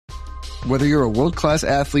Whether you're a world-class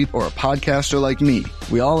athlete or a podcaster like me,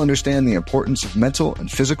 we all understand the importance of mental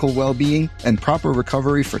and physical well-being and proper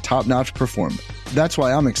recovery for top-notch performance. That's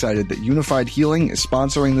why I'm excited that Unified Healing is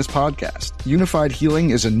sponsoring this podcast. Unified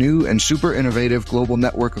Healing is a new and super innovative global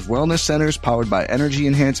network of wellness centers powered by Energy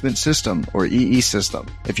Enhancement System, or EE System.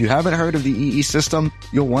 If you haven't heard of the EE System,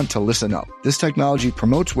 you'll want to listen up. This technology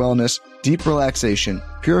promotes wellness, deep relaxation,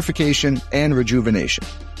 purification, and rejuvenation.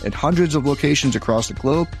 At hundreds of locations across the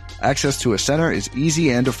globe, access to a center is easy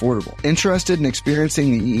and affordable. Interested in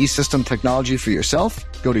experiencing the EE System technology for yourself?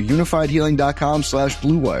 Go to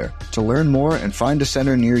unifiedhealing.com/bluewire to learn more and find a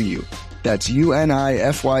center near you. That's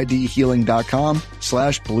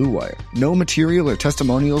unifydhealing.com/bluewire. No material or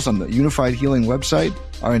testimonials on the Unified Healing website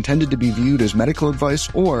are intended to be viewed as medical advice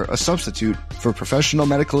or a substitute for professional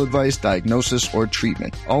medical advice, diagnosis, or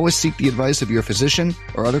treatment. Always seek the advice of your physician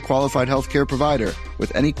or other qualified healthcare provider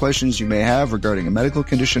with any questions you may have regarding a medical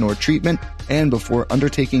condition or treatment and before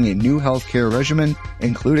undertaking a new healthcare regimen,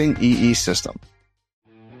 including EE System.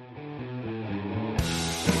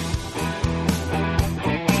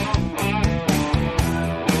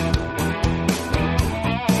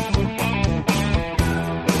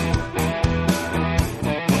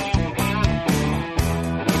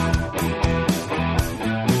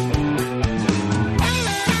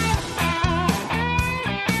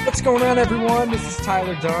 What's going on, everyone? This is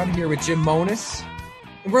Tyler Dunn here with Jim Monis.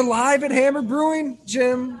 And we're live at Hamburg Brewing.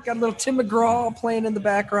 Jim, got a little Tim McGraw playing in the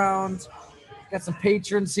background. Got some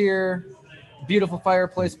patrons here. Beautiful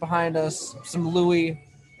fireplace behind us. Some Louis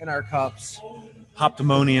in our cups.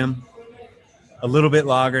 Hoptimonium. A little bit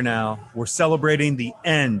lager now. We're celebrating the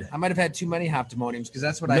end. I might have had too many Hoptimoniums because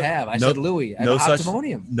that's what I have. I said Louis. I have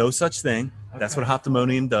Hoptimonium. No such thing. Okay. That's what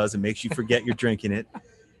Hoptimonium does. It makes you forget you're drinking it.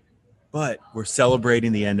 But we're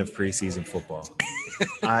celebrating the end of preseason football.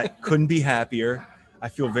 I couldn't be happier. I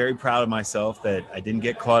feel very proud of myself that I didn't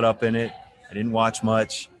get caught up in it. I didn't watch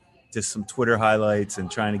much, just some Twitter highlights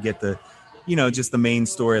and trying to get the, just the main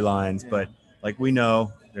storylines. But like we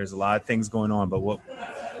know, there's a lot of things going on. But what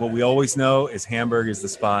we always know is Hamburg is the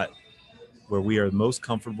spot where we are most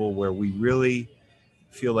comfortable, where we really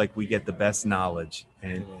feel like we get the best knowledge.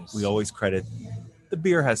 And we always credit the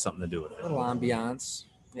beer has something to do with it. A little ambiance.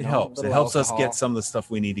 It helps. It helps us get some of the stuff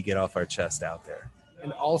we need to get off our chest out there.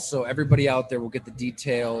 And also, everybody out there will get the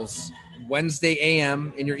details Wednesday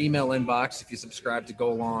a.m. in your email inbox if you subscribe to Go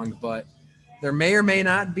Along. But there may or may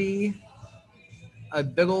not be a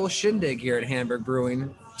big old shindig here at Hamburg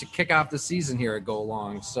Brewing to kick off the season here at Go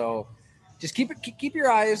Along. So just keep your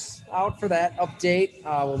eyes out for that update.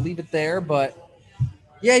 We'll leave it there. But,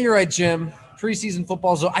 yeah, you're right, Jim. Preseason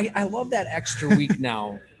football. So I love that extra week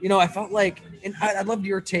now. I felt like, and I loved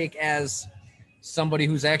your take as somebody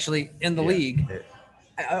who's actually in the league.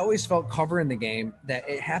 I always felt covering the game that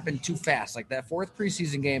it happened too fast. Like that fourth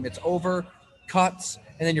preseason game, it's over, cuts,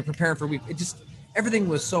 and then you're preparing for a week. Everything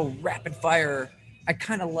was so rapid fire. I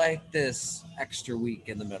kind of like this extra week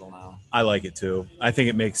in the middle now. I like it too. I think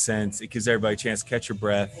it makes sense. It gives everybody a chance to catch your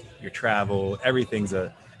breath, your travel. Everything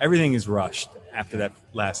is rushed after that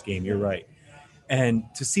last game. You're right. And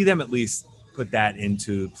to see them at least put that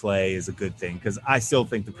into play is a good thing, because I still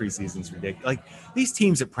think the preseason's ridiculous. Like these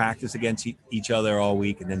teams that practice against each other all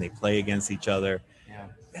week and then they play against each other. Yeah.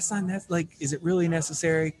 Is it really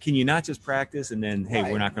necessary? Can you not just practice and then,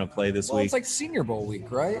 hey, we're not going to play this week? It's like Senior Bowl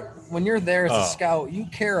week, right? When you're there as a scout, you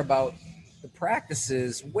care about the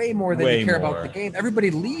practices way more than you care about the game.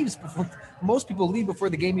 Everybody leaves most people leave before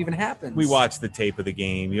the game even happens. We watch the tape of the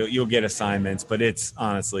game. You'll get assignments, but it's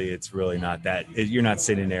really not that. You're not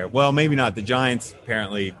sitting there. Well, maybe not. The Giants,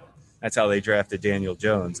 apparently, that's how they drafted Daniel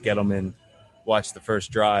Jones. Gettleman watched the first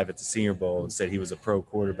drive at the Senior Bowl and said he was a pro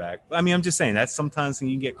quarterback. I mean, I'm just saying that's sometimes you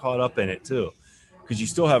can get caught up in it too, because you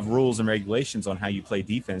still have rules and regulations on how you play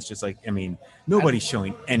defense. Just like, nobody's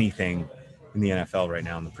showing anything in the NFL right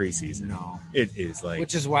now in the preseason. No. It is like,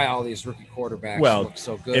 which is why all these rookie quarterbacks look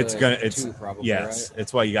so good.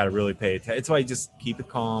 It's why you got to really pay attention. It's why you just keep it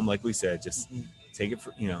calm, like we said. Just take it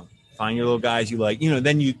for, find your little guys you like.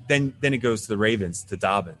 Then it goes to the Ravens, to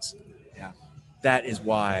Dobbins. Yeah, that is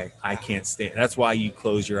why I can't stand. That's why you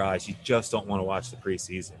close your eyes. You just don't want to watch the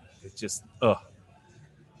preseason. It's just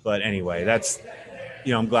But anyway, that's.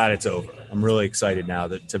 I'm glad it's over. I'm really excited now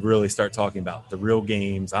to really start talking about the real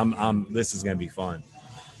games. This is going to be fun.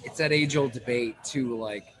 It's that age-old debate too.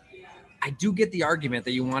 Like, I do get the argument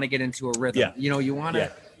that you want to get into a rhythm. Yeah. You want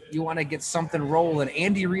to get something rolling.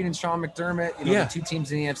 Andy Reid and Sean McDermott, the two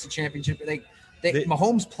teams in the NFC Championship.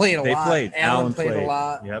 Mahomes played a lot. Allen played a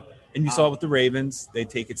lot. Yep. And you saw it with the Ravens. They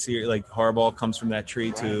take it serious. Like Harbaugh comes from that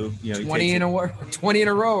tree too. You know, 20 in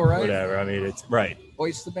a row, right? Whatever. I mean, it's right.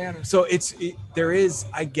 Hoist the banner. So there is.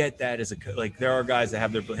 I get that as like there are guys that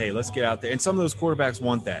have their hey, let's get out there, and some of those quarterbacks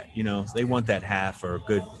want that. You know, they want that half or a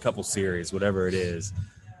good couple series, whatever it is.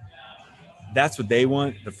 That's what they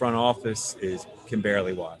want. The front office can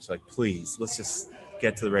barely watch. Like, please, let's just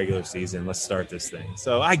get to the regular season. Let's start this thing.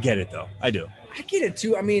 So I get it though. I do. I get it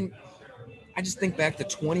too. I mean, I just think back to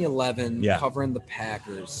 2011 covering the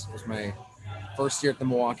Packers. It was my first year at the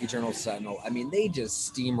Milwaukee Journal-Sentinel. I mean, they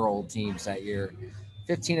just steamrolled teams that year.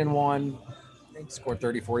 15-1. They scored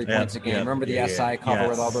 30, 40 points a game. Remember the SI cover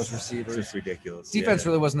with all those receivers? It's just ridiculous. Defense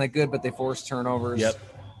really wasn't that good, but they forced turnovers. Yep.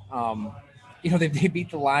 You know, they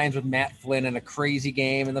beat the Lions with Matt Flynn in a crazy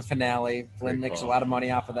game in the finale. Flynn makes a lot of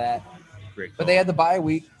money off of that. But they had the bye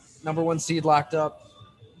week, number 1 seed locked up.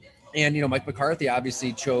 And, you know, Mike McCarthy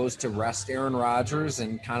obviously chose to rest Aaron Rodgers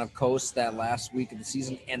and kind of coast that last week of the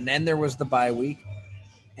season. And then there was the bye week.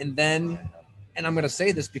 And then, and I'm going to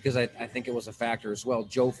say this because I think it was a factor as well,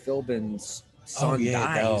 Joe Philbin's son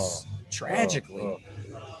dies tragically.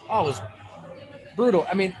 It was brutal.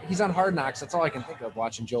 I mean, he's on Hard Knocks. That's all I can think of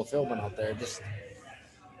watching Joe Philbin out there. Just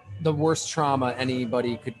the worst trauma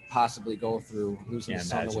anybody could possibly go through, losing his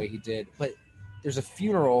son the way he did. But there's a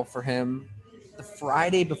funeral for him the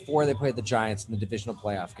Friday before they played the Giants in the divisional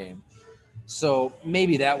playoff game. So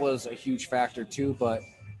maybe that was a huge factor too, but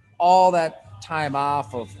all that time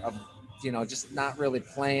off of you know, just not really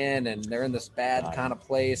playing, and they're in this bad kind of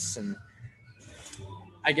place. And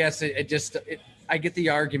I guess I get the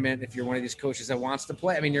argument if you're one of these coaches that wants to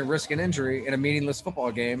play. I mean, you're risking injury in a meaningless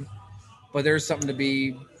football game, but there's something to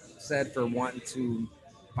be said for wanting to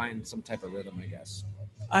find some type of rhythm, I guess.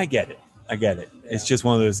 I get it. Yeah. It's just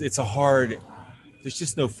one of those, there's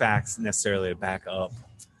just no facts necessarily to back up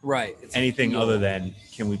anything other than,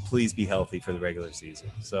 can we please be healthy for the regular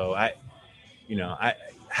season? So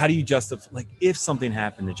how do you justify, like, if something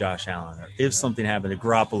happened to Josh Allen, or if something happened to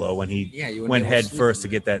Garoppolo when he went head first to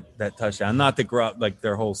get that touchdown? Not that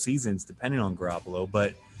their whole season's depending on Garoppolo,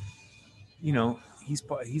 but you know,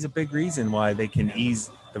 he's a big reason why they can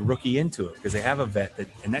ease the rookie into it, because they have a vet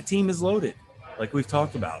and that team is loaded, like we've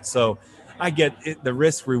talked about. So I get it, the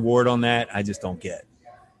risk reward on that. I just don't get.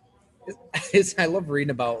 I love reading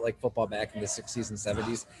about like football back in the 60s and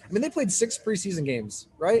 70s. I mean, they played 6 preseason games,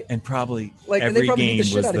 right? And probably every game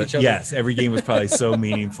was every game was probably so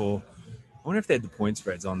meaningful. I wonder if they had the point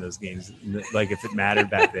spreads on those games, like if it mattered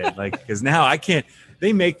back then. Like, because now I can't.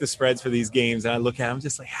 They make the spreads for these games, and I look at them, I'm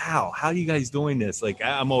just like, how are you guys doing this? Like,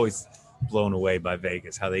 I'm always blown away by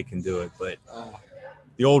Vegas, how they can do it. But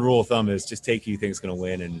the old rule of thumb is just take who you think is going to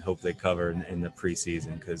win and hope they cover in the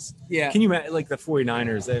preseason. Because can you imagine, like the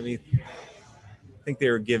 49ers? I mean, I think they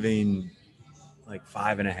were giving like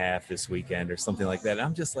 5.5 this weekend or something like that.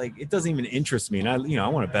 I'm just like, it doesn't even interest me. And I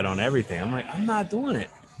want to bet on everything. I'm like, I'm not doing it.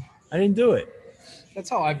 I didn't do it. That's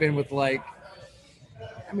how I've been with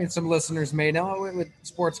some listeners may know with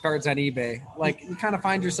sports cards on eBay. Like, you kind of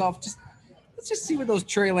find yourself let's just see what those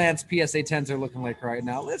Trey Lance PSA 10s are looking like right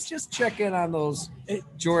now. Let's just check in on those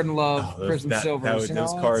Jordan Love Prism Silvers.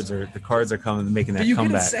 Those cards are coming, making that comeback. You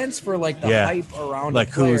get a sense for like the hype around like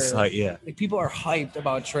who's hype, Like, people are hyped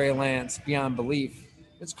about Trey Lance beyond belief.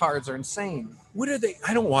 His cards are insane. What are they?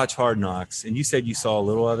 I don't watch Hard Knocks, and you said you saw a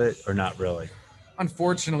little of it, or not really?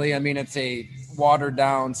 Unfortunately, I mean, it's a watered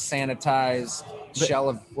down, sanitized shell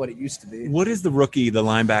of what it used to be. What is the rookie, the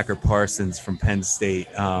linebacker Parsons from Penn State?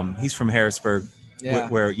 He's from Harrisburg,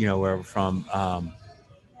 where we're from. And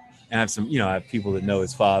I have I have people that know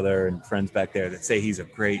his father and friends back there that say he's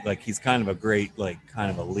he's kind of a great,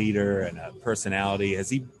 kind of a leader and a personality.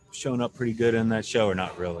 Has he shown up pretty good in that show or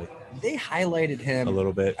not really? They highlighted him a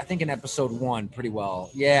little bit, I think, in episode 1 pretty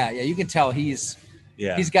well. Yeah, you can tell he's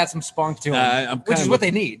got some spunk to him, which is what they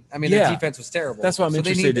need. I mean, their defense was terrible. That's why I'm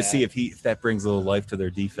interested to see if that brings a little life to their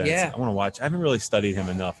defense. Yeah. I want to watch. I haven't really studied him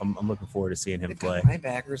enough. I'm looking forward to seeing him play.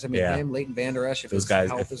 Linebackers. I mean, him, Leighton Vander Esch, if those his guys,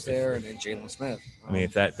 health is there, and then Jalen Smith. I mean,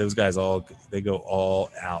 if those guys they go all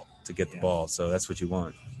out to get the ball, so that's what you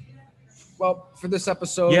want. Well, for this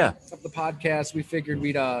episode of the podcast, we figured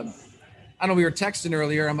we'd. I know we were texting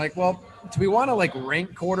earlier. I'm like, well, do we want to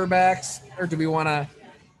rank quarterbacks, or do we want to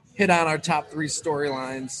hit on our top 3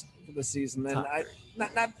 storylines for the season? Then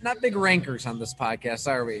not big rankers on this podcast,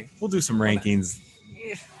 are we? We'll do some rankings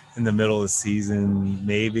in the middle of the season,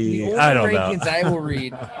 maybe. The I don't rankings know. I will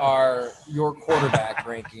read are your quarterback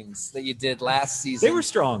rankings that you did last season. They were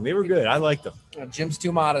strong. They were good. I liked them. Jim's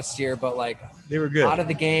too modest here, but they were good. Out of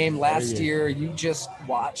the game last year, you just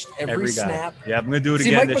watched every snap. Yeah, I'm going to do it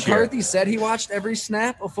again Mike this year. McCarthy said he watched every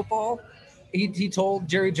snap of football. he told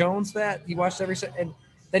Jerry Jones that he watched every and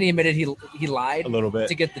then he admitted he lied a little bit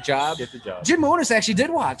to get the job. Get the job. Jim Monos actually did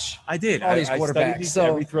watch. I did. All these I quarterbacks. these, so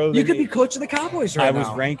every throw you they could be made. coach of the Cowboys right I now.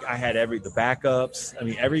 was ranked. I had the backups. I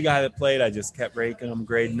mean, every guy that played, I just kept ranking them,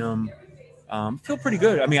 grading them. Feel pretty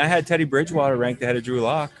good. I mean, I had Teddy Bridgewater ranked ahead of Drew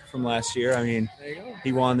Lock from last year. I mean, There you go.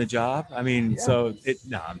 he won the job. I mean, so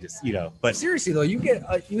I'm just, but Seriously though, you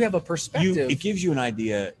have a perspective. it gives you an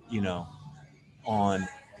idea, on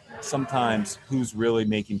sometimes who's really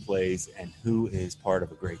making plays and who is part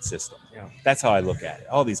of a great system. Yeah. That's how I look at it.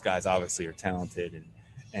 All these guys obviously are talented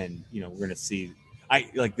and we're going to see,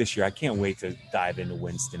 like this year, I can't wait to dive into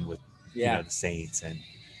Winston with, the Saints, and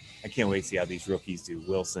I can't wait to see how these rookies do.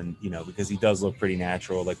 Wilson, because he does look pretty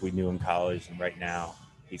natural like we knew in college, and right now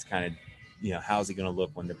he's kind of, how's he going to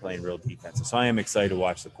look when they're playing real defense? So I am excited to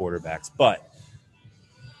watch the quarterbacks, but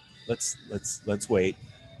let's wait.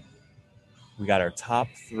 We got our top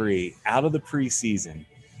 3 out of the preseason.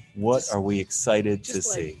 What are we excited to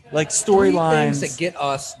see? Like storylines that get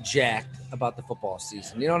us jacked about the football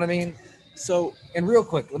season. You know what I mean? So, and real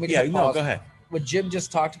quick, let me just pause. Go ahead. What Jim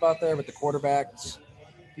just talked about there with the quarterbacks,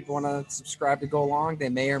 people want to subscribe to go along. They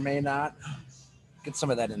may or may not get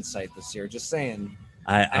some of that insight this year. Just saying.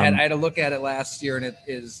 I had to look at it last year, and it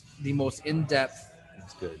is the most in-depth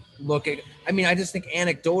look at. I mean, I just think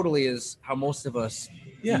anecdotally is how most of us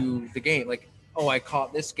view the game. Like, I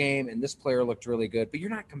caught this game, and this player looked really good. But you're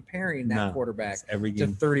not comparing that quarterback to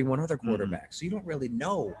 31 other quarterbacks. So you don't really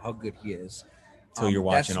know how good he is. Until you're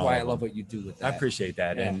watching all of them. That's why I love what you do with that. I appreciate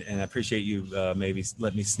that. Yeah. And I appreciate you maybe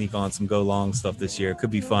let me sneak on some go long stuff this year. It could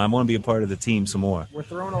be fun. I want to be a part of the team some more. We're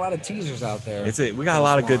throwing a lot of teasers out there. We got a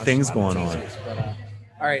lot of good things going on. But,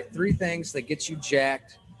 all right, 3 things that get you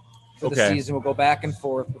jacked for the season. We'll go back and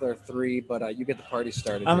forth with our 3, but you get the party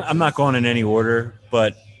started. I'm not going in any order,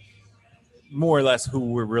 but more or less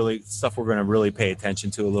we're going to really pay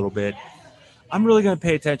attention to a little bit. I'm really going to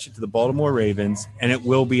pay attention to the Baltimore Ravens, and it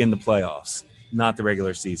will be in the playoffs, not the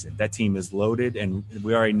regular season. That team is loaded, and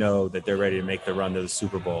we already know that they're ready to make the run to the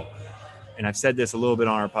Super Bowl. And I've said this a little bit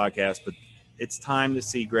on our podcast, but it's time to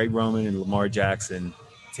see Greg Roman and Lamar Jackson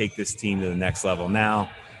take this team to the next level. Now,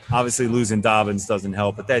 obviously losing Dobbins doesn't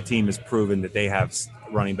help, but that team has proven that they have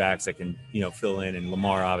running backs that can, fill in, and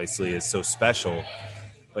Lamar obviously is so special.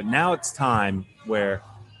 But now it's time where,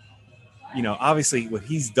 obviously what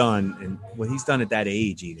he's done at that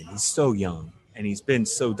age, even he's so young and he's been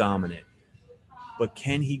so dominant. But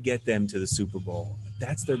can he get them to the Super Bowl?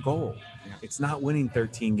 That's their goal. Yeah. It's not winning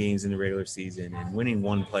 13 games in the regular season and winning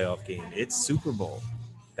 1 playoff game. It's Super Bowl.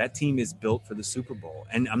 That team is built for the Super Bowl.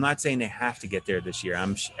 And I'm not saying they have to get there this year.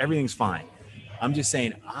 Everything's fine. I'm just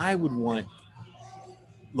saying I would want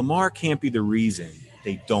 – Lamar can't be the reason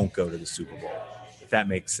they don't go to the Super Bowl, if that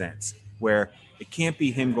makes sense, where it can't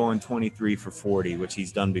be him going 23 for 40, which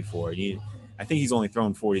he's done before. I think he's only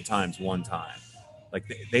thrown 40 times one time. Like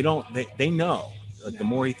they know. Like the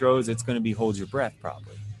more he throws, it's going to be hold your breath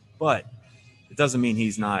probably. But it doesn't mean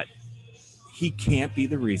he can't be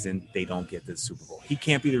the reason they don't get to the Super Bowl. He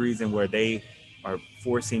can't be the reason where they are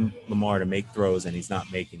forcing Lamar to make throws and he's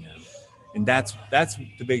not making them. And that's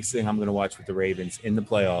the biggest thing I'm going to watch with the Ravens in the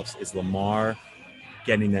playoffs is Lamar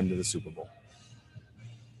getting them to the Super Bowl.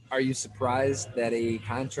 Are you surprised that a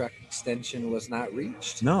contract extension was not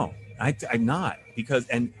reached? No, I'm not, because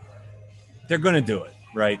they're going to do it.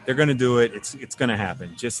 Right. They're going to do it. It's going to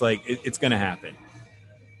happen. Just like it's going to happen.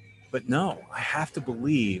 But no, I have to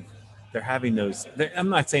believe they're having those. I'm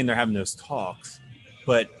not saying they're having those talks,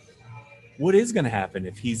 but what is going to happen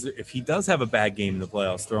if he does have a bad game in the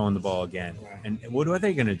playoffs, throwing the ball again? And what are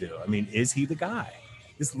they going to do? I mean, is he the guy?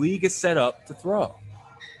 This league is set up to throw.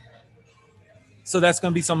 So that's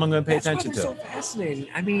going to be something I'm going to pay attention to. That's so fascinating.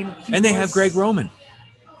 I mean, they have Greg Roman,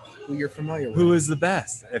 who you're familiar with. Who is the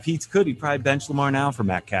best. If he could, he'd probably bench Lamar now for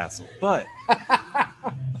Matt Castle. But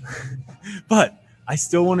I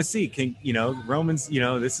still want to see, Roman's,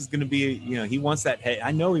 this is going to be, he wants that head.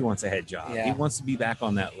 I know he wants a head job. Yeah. He wants to be back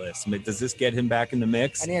on that list. I mean, does this get him back in the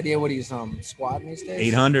mix? Any idea what he's squatting these days?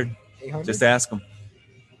 800. Just ask him.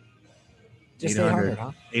 Just 800,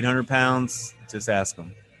 huh? 800 pounds. Just ask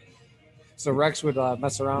him. So Rex would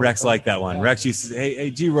mess around. Rex liked that one. Yeah. Rex used to say, hey,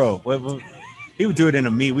 G-Ro, he would do it in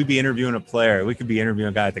a meet. We'd be interviewing a player. We could be interviewing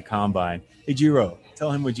a guy at the combine. Hey, G-Ro,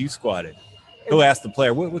 tell him what you squatted. He'll ask the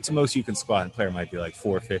player, what's the most you can squat? And the player might be like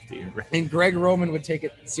 450. And Greg Roman would take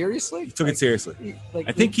it seriously? He took it seriously.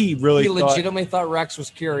 I think he really legitimately thought Rex was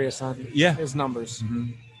curious on his numbers.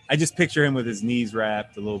 Mm-hmm. I just picture him with his knees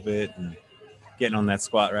wrapped a little bit and getting on that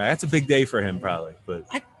squat rack. That's a big day for him probably. But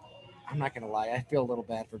I'm not going to lie. I feel a little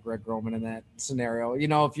bad for Greg Roman in that scenario.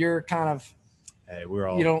 If you're kind of Hey, we're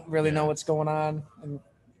all. You don't really know what's going on, and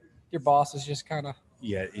your boss is just kind of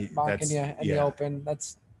mocking you in the open.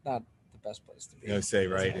 That's not the best place to be. You know, say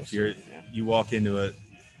right if you walk into a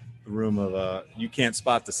room of you can't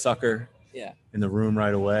spot the sucker in the room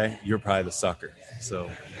right away, you're probably the sucker. So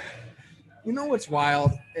you know what's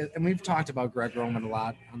wild, and we've talked about Greg Roman a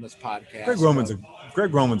lot on this podcast.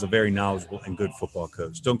 Greg Roman's a very knowledgeable and good football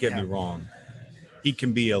coach. Don't get me wrong. He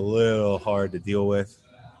can be a little hard to deal with,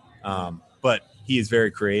 but he is very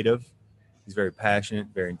creative. He's very passionate,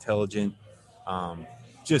 very intelligent.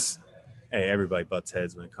 Everybody butts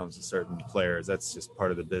heads when it comes to certain players. That's just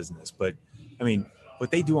part of the business. But I mean, what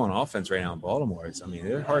they do on offense right now in Baltimore is,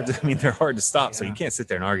 they're hard to stop. So you can't sit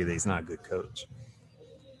there and argue that he's not a good coach.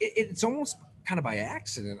 It's almost kind of by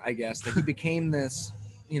accident, I guess, that he became this,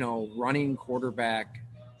 running quarterback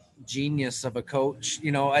genius of a coach.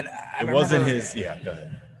 Go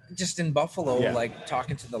ahead. Just in Buffalo, like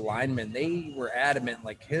talking to the linemen, they were adamant,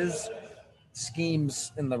 like his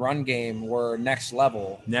schemes in the run game were next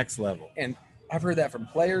level. And I've heard that from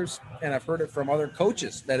players, and I've heard it from other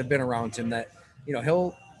coaches that have been around him, that,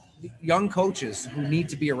 young coaches who need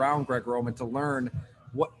to be around Greg Roman to learn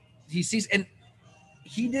what he sees. And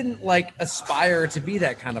he didn't aspire to be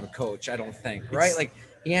that kind of a coach, I don't think, right? Like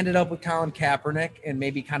he ended up with Colin Kaepernick and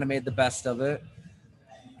maybe kind of made the best of it.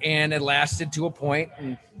 And it lasted to a point,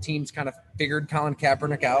 and teams kind of figured Colin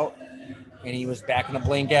Kaepernick out, and he was back in the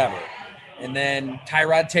Blaine Gabbert. And then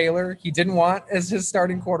Tyrod Taylor, he didn't want as his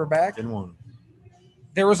starting quarterback. Didn't want him.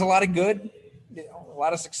 There was a lot of good, a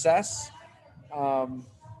lot of success.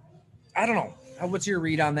 I don't know. What's your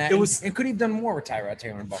read on that? And could he have done more with Tyrod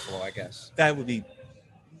Taylor in Buffalo, I guess? That would be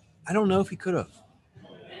 – I don't know if he could have.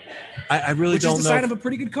 I really don't know. Which is the sign of a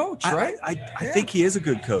pretty good coach, right? I think he is a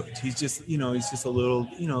good coach. He's just, he's just a little,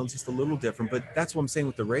 different. But that's what I'm saying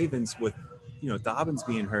with the Ravens, with, Dobbins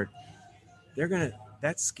being hurt. They're going to –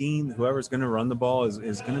 that scheme, whoever's going to run the ball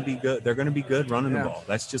is going to be good. They're going to be good running the ball.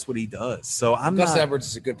 That's just what he does. So Gus Edwards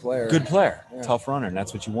is a good player. Tough runner, and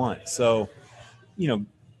that's what you want. So,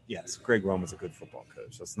 yes, Greg Roman's a good football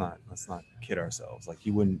coach. Let's not kid ourselves. Like,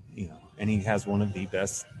 he wouldn't, and he has one of the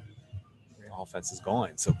best offenses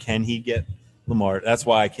going. So can he get Lamar? That's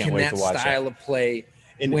why I can't wait to watch that style of play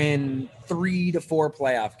and win 3 to 4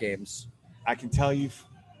 playoff games. I can tell you,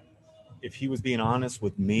 if he was being honest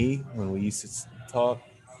with me when we used to talk,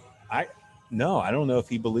 I don't know if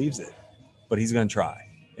he believes it, but he's going to try.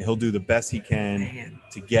 And he'll do the best he can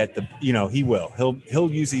to get the, he will.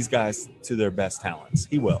 He'll use these guys to their best talents.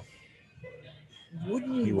 He will.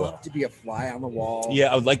 Wouldn't you love to be a fly on the wall?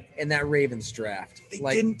 Yeah, I would like in that Ravens draft. They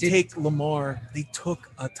didn't take Lamar. They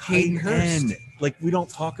took a tight end. Like, we don't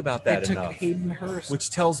talk about that enough. They took Hayden Hurst,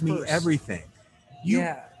 which tells me everything.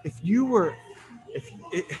 If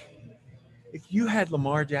you had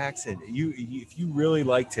Lamar Jackson, if you really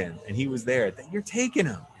liked him and he was there, then you're taking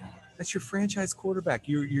him. That's your franchise quarterback.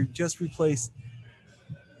 You're just replaced.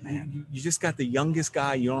 Man, you just got the youngest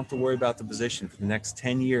guy. You don't have to worry about the position for the next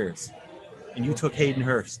 10 years. And you took Hayden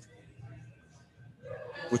Hurst,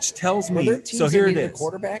 which tells me. So here it is.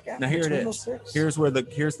 Now here it is. Here's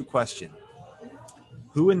the question.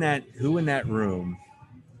 Who in that room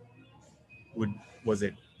was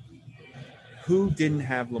it? Who didn't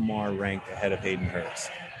have Lamar ranked ahead of Hayden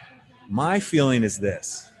Hurst? My feeling is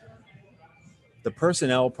this. The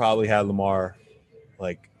personnel probably had Lamar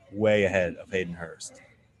way ahead of Hayden Hurst.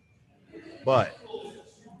 But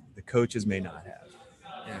the coaches may not have.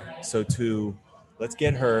 Yeah. So let's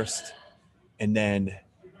get Hurst, and then,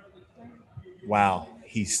 wow,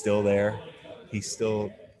 he's still there.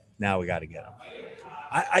 Now we got to get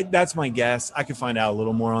him. That's my guess. I could find out a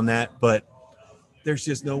little more on that, but there's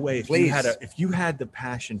just no way. If you had the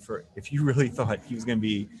passion if you really thought he was going to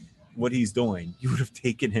be what he's doing, you would have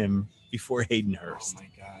taken him before Hayden Hurst. Oh my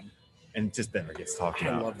God. And it just never gets talked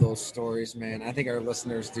about. I love those stories, man. I think our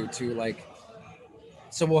listeners do too.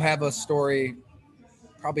 So we'll have a story,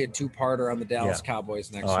 probably a 2-parter on the Dallas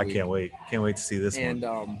Cowboys next week. I can't wait. Can't wait to see this one.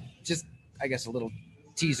 And just, I guess, a little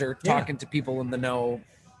teaser, talking to people in the know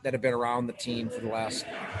that have been around the team for the last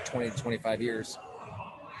 20 to 25 years.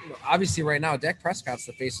 Obviously, right now, Dak Prescott's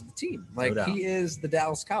the face of the team. He is the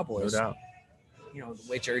Dallas Cowboys. No doubt. The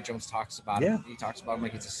way Jerry Jones talks about him, he talks about him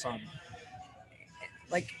like he's a son.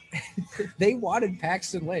 They wanted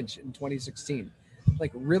Paxton Lynch in 2016,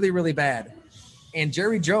 really, really bad. And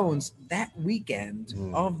Jerry Jones, that weekend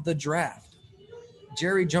of the draft,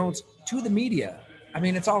 Jerry Jones, to the media,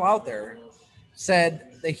 it's all out there,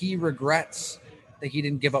 said that he regrets that he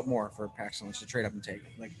didn't give up more for Paxton Lynch to trade up and take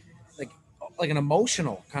him. Like an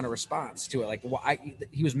emotional kind of response to it.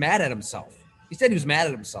 He was mad at himself. He said he was mad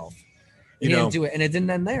at himself. He didn't do it, and it didn't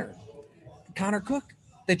end there. Connor Cook.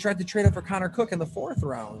 They tried to trade up for Connor Cook in the 4th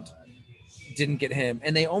round. Didn't get him.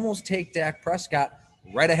 And they almost take Dak Prescott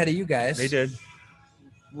right ahead of you guys. They did.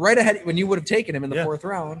 Right ahead when you would have taken him in the Yeah. 4th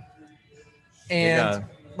round. And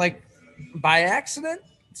like by accident,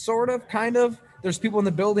 sort of, kind of. There's people in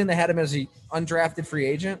the building that had him as an undrafted free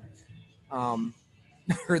agent.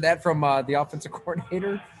 Heard that from the offensive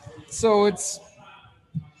coordinator. So it's,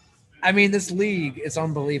 I mean, this league is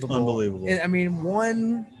unbelievable. Unbelievable. I mean,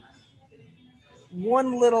 one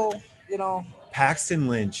little, you know. Paxton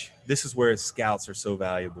Lynch, this is where scouts are so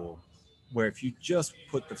valuable, where if you just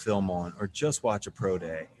put the film on or just watch a pro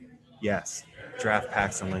day, yes, draft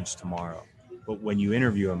Paxton Lynch tomorrow. But when you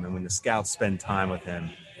interview him and when the scouts spend time with him,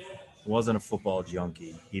 he wasn't a football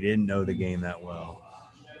junkie. He didn't know the game that well.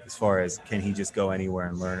 As far as can he just go anywhere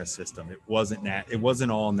and learn a system, it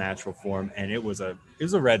wasn't all natural for him, and it was a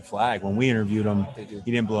red flag when we interviewed him.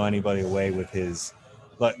 He didn't blow anybody away with his,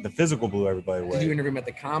 but the physical blew everybody away. Did you interview him at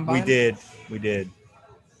the combine? We did.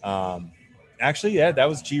 Actually, yeah, that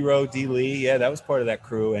was G-Row, D. Lee. Yeah, that was part of that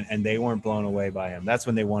crew, and they weren't blown away by him. That's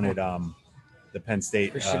when they wanted the Penn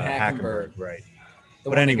State Christian Hackenberg, right?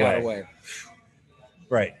 But anyway,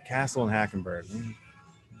 right, Castle and Hackenberg.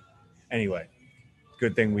 Anyway.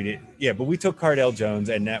 Good thing we did. Yeah, but we took Cardell Jones,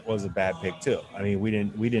 and that was a bad pick too. I mean, we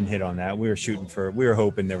didn't hit on that. We were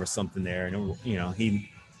hoping there was something there, and you know, he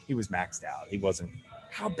was maxed out. He wasn't.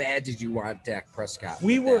 How bad did you want Dak Prescott?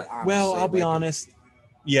 We were well. I'll be honest.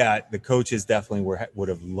 Yeah, the coaches definitely would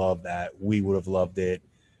have loved that. We would have loved it.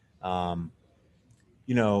 You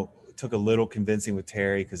know, it took a little convincing with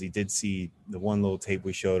Terry because he did see the one little tape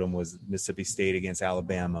we showed him was Mississippi State against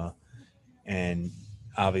Alabama, and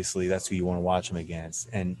obviously that's who you want to watch him against.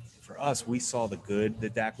 And for us, we saw the good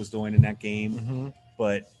that Dak was doing in that game,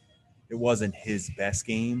 but it wasn't his best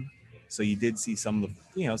game. So you did see some of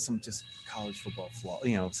the, you know, some just college football flaw,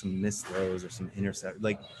 you know, some missed throws or some intercept.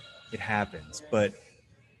 Like it happens, but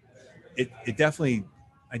it definitely,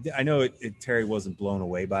 I know Terry wasn't blown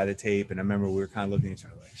away by the tape. And I remember we were kind of looking at each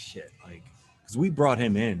other like, shit, like, because we brought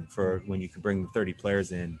him in for when you could bring the 30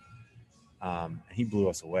 players in. And he blew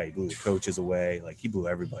us away. He blew the coaches away. Like he blew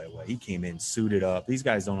everybody away. He came in suited up. These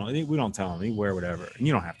guys we don't tell him. He wear whatever, and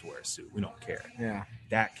you don't have to wear a suit. We don't care. Yeah,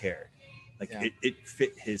 that cared. Like it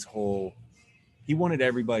fit his whole. He wanted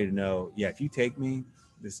everybody to know. Yeah, if you take me,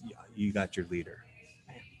 you got your leader,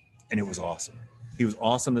 and it was awesome. He was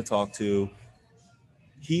awesome to talk to.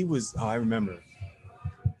 He was. Oh, I remember.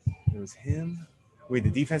 It was him. Wait, the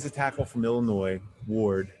defensive tackle from Illinois,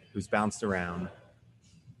 Ward, who's bounced around.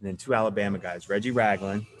 And then 2 Alabama guys, Reggie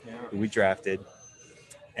Ragland, who we drafted,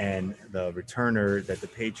 and the returner that the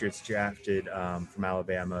Patriots drafted from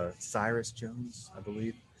Alabama, Cyrus Jones, I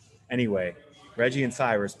believe. Anyway, Reggie and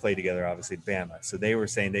Cyrus played together, obviously, at Bama. So they were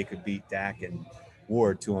saying they could beat Dak and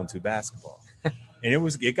Ward 2-on-2 basketball. And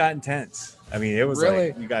it got intense. I mean, it was really?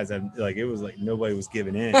 Like you guys have like it was like nobody was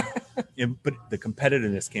giving in. But the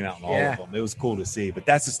competitiveness came out in all of them. It was cool to see. But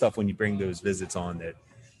that's the stuff when you bring those visits on that.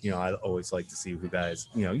 You know, I always like to see who guys,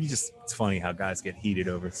 you know, it's funny how guys get heated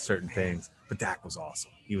over certain things. But Dak was awesome.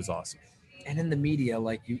 He was awesome. And in the media,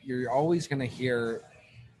 like you're always going to hear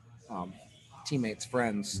teammates,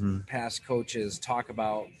 friends, past coaches talk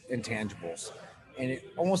about intangibles. And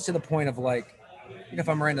it almost to the point of like, if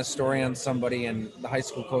I'm writing a story on somebody and the high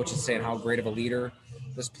school coach is saying how great of a leader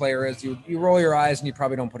this player is, you roll your eyes and you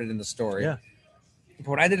probably don't put it in the story. Yeah. But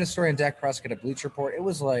when I did a story on Dak Prescott at Bleacher Report, it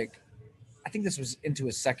was like, I think this was into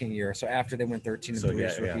his second year. So after they went 13-3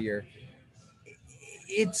 his rookie year,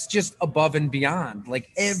 it's just above and beyond. Like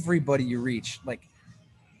everybody you reach, like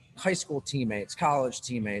high school teammates, college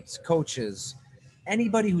teammates, coaches,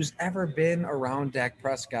 anybody who's ever been around Dak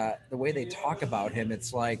Prescott, the way they talk about him,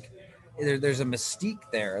 it's like there's a mystique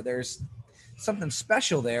there. There's something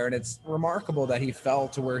special there. And it's remarkable that he fell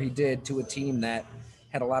to where he did to a team that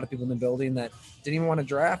had a lot of people in the building that didn't even want to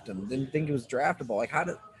draft him, didn't think he was draftable. Like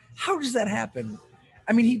how does that happen?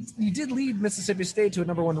 I mean, he did lead Mississippi State to a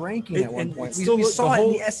number 1 ranking at one point. We saw it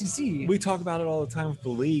in the SEC. We talk about it all the time with the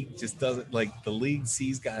league. Just doesn't like the league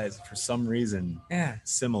sees guys for some reason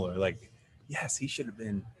similar. Like, yes, he should have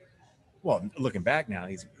been. Well, looking back now,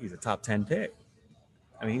 he's a top 10 pick.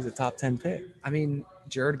 I mean, he's a top 10 pick. I mean,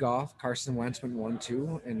 Jared Goff, Carson Wentz went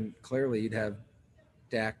 1-2, and clearly you'd have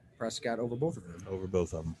Dak Prescott over both of them. Over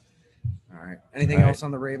both of them. All right. Anything else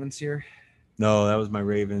on the Ravens here? No, that was my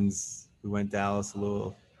Ravens. We went Dallas a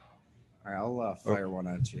little. All right, I'll fire one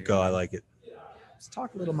at you. Go, I like it. Let's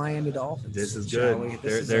talk a little Miami Dolphins. This is good.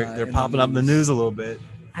 They're popping up in the news a little bit.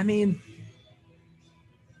 I mean,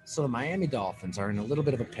 so the Miami Dolphins are in a little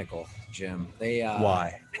bit of a pickle, Jim. They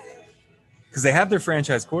Why? Because they have their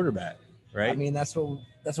franchise quarterback. right? I mean, that's what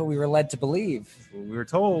we were led to believe. we were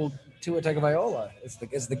told. Tua Tagovailoa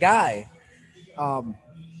is the guy.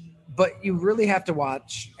 But you really have to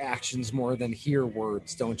watch actions more than hear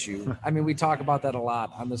words, don't you? I mean, we talk about that a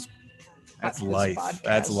lot on this. That's this life. podcast.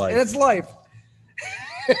 That's life. It's life.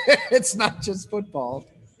 It's not just football.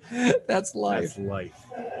 That's life. That's life.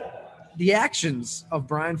 The actions of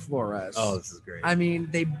Brian Flores. Oh, this is great. I mean,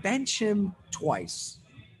 they bench him twice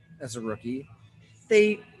as a rookie.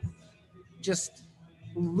 They just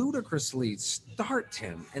ludicrously start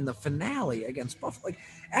him in the finale against Buffalo.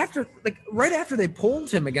 Right after they pulled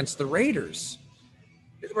him against the Raiders.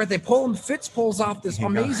 Right, they pull him. Fitz pulls off this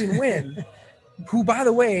amazing win. Who, by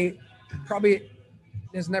the way, probably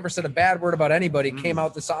has never said a bad word about anybody. Came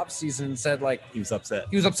out this offseason and said he was upset.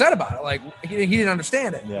 He was upset about it. Like he didn't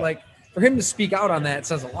understand it. Yeah. Like for him to speak out on that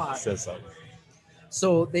says a lot. Says something.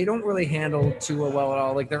 So they don't really handle Tua well at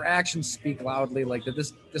all. Like their actions speak loudly. Like that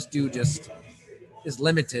this dude just is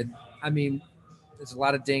limited. I mean, there's a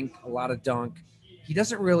lot of dink, a lot of dunk. He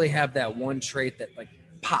doesn't really have that one trait that like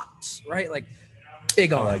pops, right? Like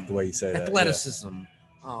big arm, I like the way you say that. athleticism,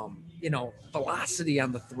 velocity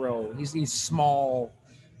on the throw. He's small.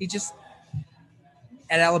 He just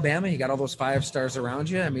at Alabama, he got all those 5 stars around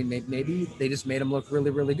you. I mean, maybe they just made him look really,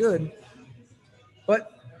 really good.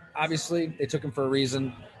 But obviously, they took him for a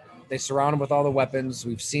reason. They surround him with all the weapons.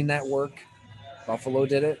 We've seen that work. Buffalo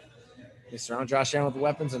did it. They surround Josh Allen with the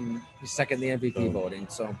weapons, and he's second in the MVP voting.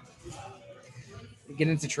 So we get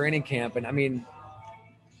into training camp, and I mean,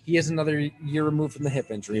 he is another year removed from the hip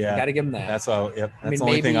injury. Yeah, got to give him that. That's all. Yep. That's the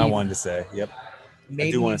only thing I wanted to say. Yep.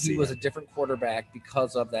 Maybe want to he see was him. a different quarterback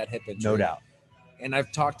because of that hip injury. No doubt. And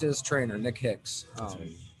I've talked to his trainer, Nick Hicks,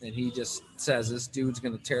 and he just says this dude's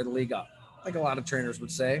going to tear the league up, like a lot of trainers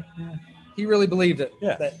would say. Yeah. He really believed it,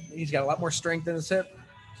 Yeah. that he's got a lot more strength in his hip.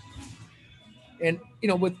 And,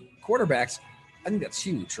 with quarterbacks, I think that's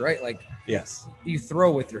huge, right? Like, Yes. you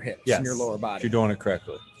throw with your hips Yes. and your lower If body. you're doing it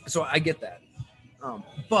correctly. So I get that.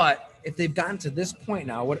 But if they've gotten to this point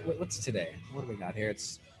now, what's today? What do we got here?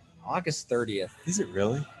 It's August 30th. Is it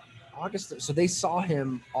really? So they saw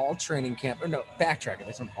him all training camp. Or no, backtracking.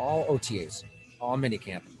 They saw him all OTAs, all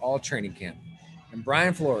minicamp, all training camp. And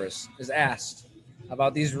Brian Flores is asked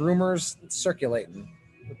about these rumors circulating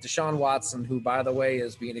with Deshaun Watson, who, by the way,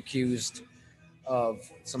 is being accused of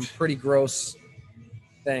some pretty gross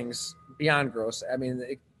things, beyond gross. I mean,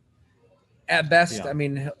 at best, Yeah. I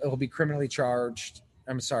mean, he'll be criminally charged.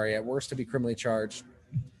 I'm sorry, at worst, he'll be criminally charged.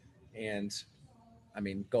 And, I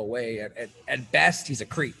mean, go away. At best, he's a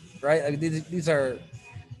creep, right? I mean, these are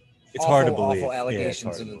It's hard to believe. awful Yeah,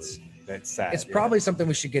 allegations, hard and to believe. That's sad. it's probably something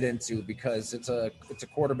we should get into because it's a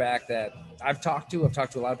quarterback that I've talked to. I've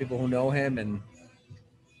talked to a lot of people who know him, and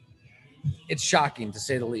it's shocking to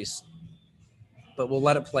say the least. But we'll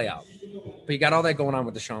let it play out. But you got all that going on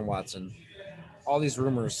with Deshaun Watson, all these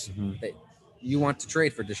rumors that you want to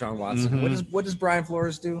trade for Deshaun Watson. What does Brian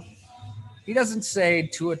Flores do? He doesn't say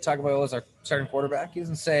Tua Tagovailoa is our starting quarterback. He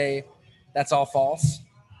doesn't say that's all false.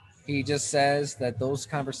 He just says that those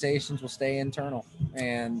conversations will stay internal,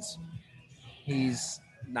 and he's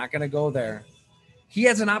not going to go there. He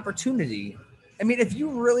has an opportunity. I mean, if you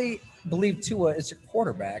really believe Tua is your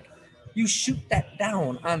quarterback, you shoot that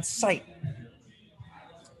down on sight.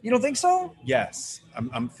 You don't think so? Yes.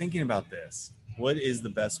 I'm thinking about this. What is the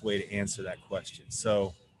best way to answer that question?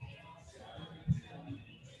 So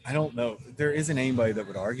I don't know. There isn't anybody that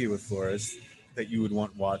would argue with Flores that you would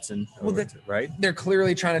want Watson over to, right? They're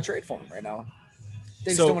clearly trying to trade for him right now.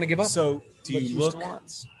 They just So- don't want to give up. So do what you Houston look?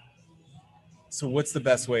 wants. So what's the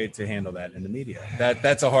best way to handle that in the media?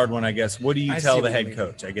 That's a hard one, I guess. What do you I tell see the what you head mean.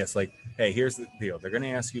 coach? I guess like, hey, here's the deal. They're going to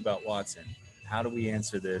ask you about Watson. How do we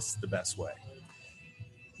answer this the best way?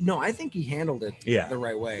 No, I think he handled it Yeah. the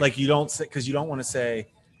right way. Like you don't say, because you don't want to say,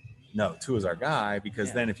 no, Tua's our guy, because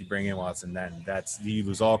Yeah. then if you bring in Watson, then you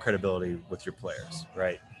lose all credibility with your players,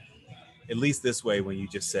 right? At least this way, when you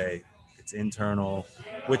just say it's internal,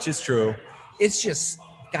 which is true, it's just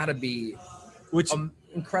got to be which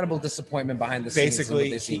incredible disappointment behind the scenes. basically,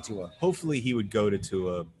 They see Tua. hopefully he would go to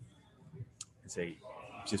Tua and say,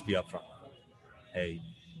 just be upfront. Hey,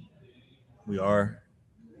 we are,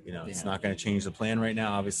 it's not going to change the plan right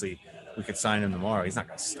now. Obviously, we could sign him tomorrow. He's not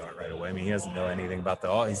going to start right away. I mean, he doesn't know anything about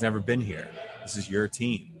he's never been here. This is your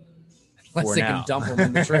team. Unless For they now. can dump him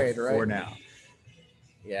in the trade, right? For now.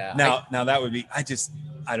 Yeah. Now that would be.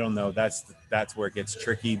 I don't know. That's where it gets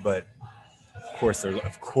tricky. But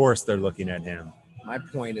of course they're looking at him. My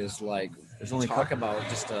point is like, There's only talk about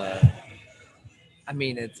just I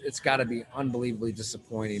mean, it's got to be unbelievably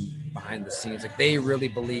disappointing behind the scenes. Like they really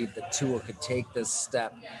believe that Tua could take this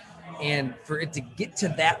step, and for it to get to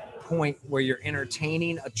that point where you're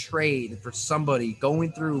entertaining a trade for somebody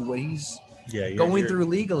going through what he's you're through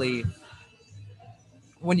legally,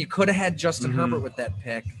 when you could have had Justin Mhm. Herbert with that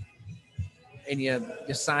pick, and you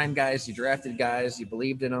signed guys, you drafted guys, you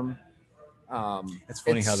believed in them. It's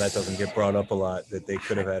funny how that doesn't get brought up a lot, that they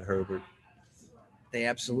could have had Herbert. They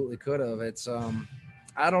absolutely could have. It's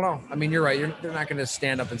I don't know. I mean, you're right. They're not going to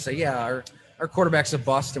stand up and say, yeah, our quarterback's a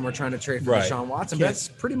bust and we're trying to trade for Right. Deshaun Watson. But that's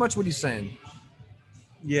pretty much what he's saying.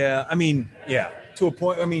 Yeah, I mean, yeah, to a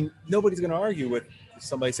point. I mean, nobody's going to argue with if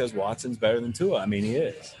somebody says Watson's better than Tua. I mean, he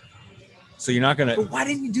is. So you're not going But to. why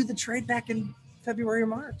didn't you do the trade back in February or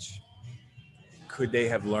March? Could they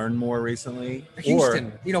have learned more recently?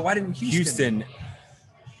 Houston. Or Why didn't Houston?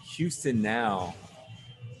 Houston now.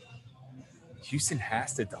 Houston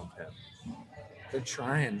has to dump him. They're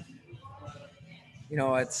trying.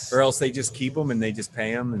 It's Or else they just keep him and they just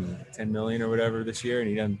pay him and $10 million or whatever this year, and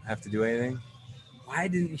he doesn't have to do anything. why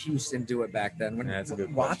didn't Houston do it back then? When That's a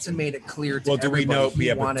good Watson question. made it clear to Well, do we know? everybody he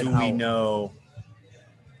Yeah, but wanted do we out. know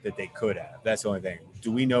that they could have? That's the only thing.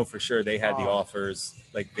 Do we know for sure they had the offers?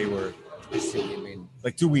 Like they were. I see what you mean.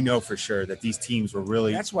 Like, do we know for sure that these teams were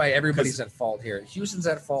really? That's why everybody's at fault here. Houston's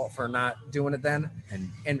at fault for not doing it then,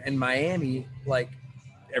 and Miami, like,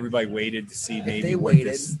 everybody waited to see maybe they what waited,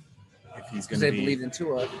 if he's because going they to be. believed in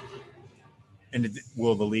Tua. And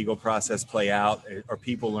will the legal process play out? Are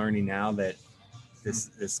people learning now that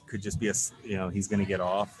this could just be he's going to get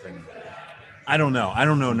off? And I don't know. I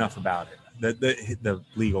don't know enough about it. The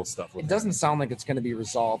legal stuff. It doesn't sound like it's going to be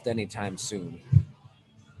resolved anytime soon.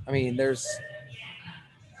 I mean, there's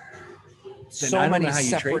so many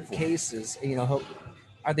separate cases.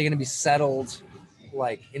 Are they going to be settled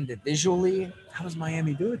like individually? How does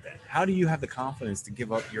Miami do it then? How do you have the confidence to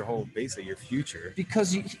give up your whole basically your future?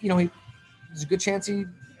 Because there's a good chance he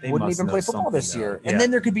wouldn't must even know play football this something, year, though. and Yeah.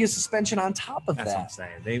 then there could be a suspension on top of That's that. what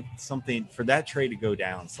I'm saying. Something for that trade to go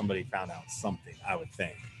down. Somebody found out something. I would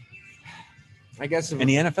think. I guess. And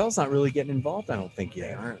the NFL's not really getting involved. I don't think They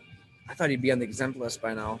yet. aren't. I thought he'd be on the exempt list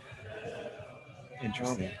by now.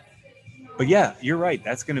 Interesting. But yeah, you're right.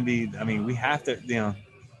 That's going to be. I mean, we have to.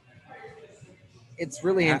 It's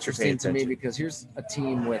really Have to pay interesting to me attention. because here's a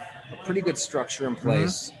team with a pretty good structure in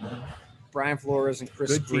place. Brian Flores and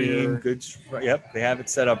Chris Good team. Greer. Good. Yep. They have it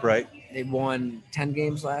set up right. They won 10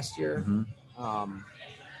 games last year.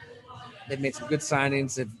 They've made some good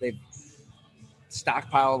signings. They've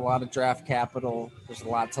stockpiled a lot of draft capital. There's a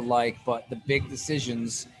lot to like, but the big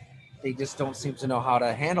decisions, they just don't seem to know how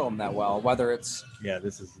to handle them that well. Whether it's Yeah.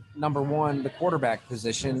 This is. number one, the quarterback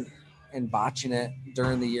position, and botching it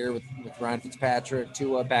during the year with Ryan Fitzpatrick,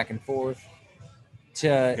 Tua back and forth, to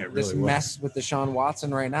really this was. mess with Deshaun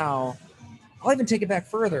Watson right now. I'll even take it back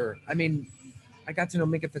further. I mean, I got to know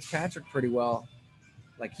Minka Fitzpatrick pretty well.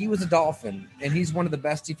 Like, he was a Dolphin, and he's one of the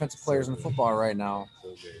best defensive players in football right now.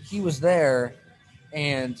 He was there,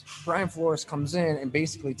 and Brian Flores comes in and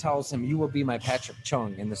basically tells him, you will be my Patrick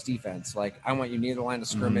Chung in this defense. Like, I want you near the line of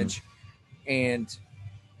scrimmage. And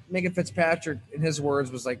Megan Fitzpatrick, in his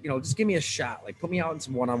words, was like, just give me a shot. Like, put me out in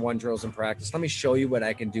some one-on-one drills in practice. Let me show you what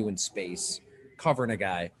I can do in space, covering a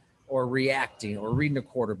guy or reacting or reading a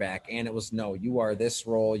quarterback. And it was, no, you are this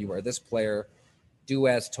role. You are this player. Do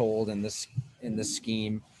as told in this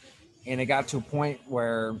scheme. And it got to a point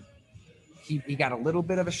where he got a little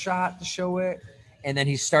bit of a shot to show it. And then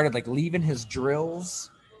he started like leaving his drills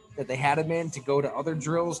that they had him in to go to other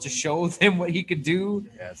drills to show them what he could do.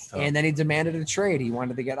 Yeah, it's tough. And then he demanded a trade. He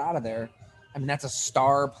wanted to get out of there. I mean, that's a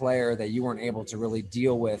star player that you weren't able to really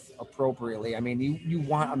deal with appropriately. I mean, you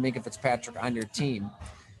want a Minka Fitzpatrick on your team.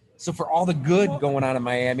 So for all the good going on in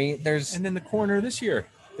Miami, there's And then the corner this year.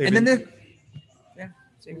 and then the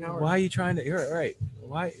Xavier Howard. Why are you trying to? You're right.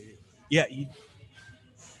 Why? Yeah.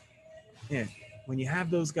 When you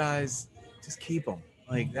have those guys, just keep them.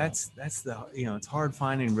 Like that's the it's hard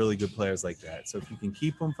finding really good players like that. So if you can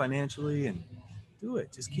keep them financially and do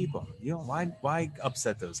it, just keep them. Why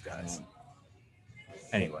upset those guys?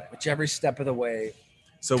 Anyway, Which every step of the way.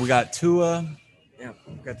 so we got Tua. Yeah.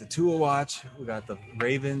 We got the Tua watch. We got the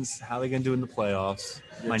Ravens. How are they going to do in the playoffs?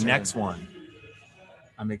 My turn. next one.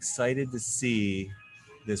 I'm excited to see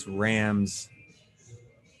this Rams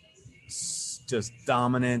just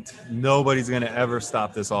dominant. Nobody's going to ever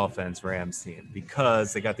stop this offense, Rams team,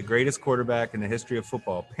 because they got the greatest quarterback in the history of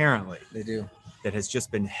football, apparently, They do. that has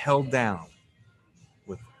just been held down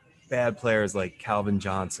with bad players like Calvin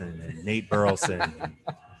Johnson and Nate Burleson.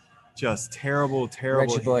 Just terrible.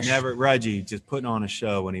 Reggie Bush. Reggie just putting on a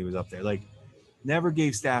show when he was up there. Like, never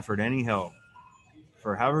gave Stafford any help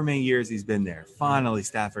for however many years he's been there. Finally,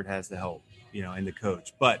 Stafford has the help, and the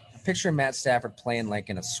coach. But Picture Matt Stafford playing like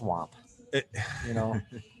in a swamp.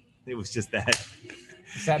 It was just that.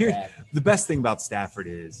 It's that Here- bad. The best thing about Stafford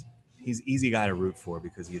is he's an easy guy to root for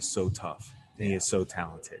because he is so tough and he is so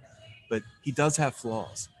talented. But he does have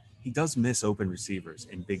flaws. He does miss open receivers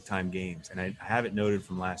in big time games. And I have it noted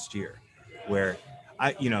from last year where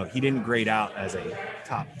he didn't grade out as a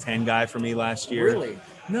top 10 guy for me last year. Really?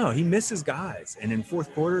 No, he misses guys. And in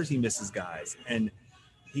fourth quarters, he misses guys. And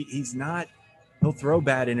he'll throw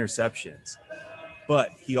bad interceptions.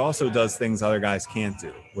 But he also does things other guys can't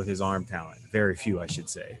do with his arm talent. Very few, I should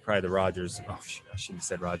say. Probably the Rodgers. Oh, I shouldn't have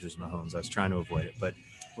said Rodgers Mahomes. I was trying to avoid it. But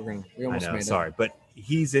We almost made it. sorry. But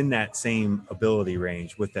he's in that same ability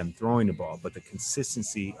range with them throwing the ball. But the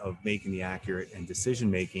consistency of making the accurate and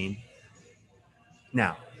decision-making.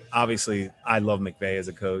 Now, obviously, I love McVay as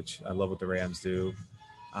a coach. I love what the Rams do.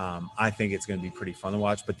 I think it's going to be pretty fun to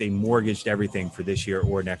watch. But they mortgaged everything for this year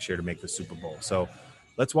or next year to make the Super Bowl. So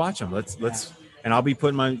let's watch them. Let's. And I'll be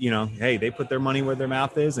putting my, hey, they put their money where their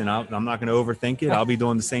mouth is, and I'm not going to overthink it. I'll be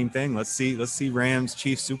doing the same thing. Let's see Rams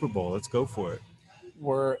Chiefs Super Bowl. Let's go for it.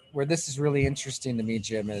 Where this is really interesting to me,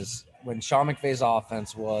 Jim, is when Sean McVay's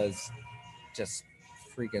offense was just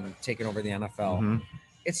freaking taking over the NFL. Mm-hmm.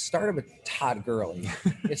 It started with Todd Gurley.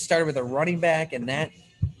 It started with a running back and that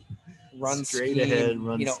run Straight scheme, ahead,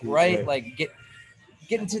 run scheme, right? right. Like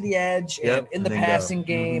getting to the edge Yep, and in the and then passing go.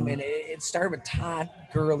 game. Mhm. And it started with Todd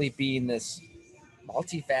Gurley being this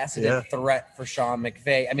multifaceted threat for Sean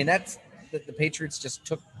McVay. I mean, that's the Patriots just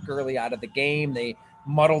took Gurley out of the game. They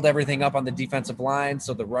muddled everything up on the defensive line,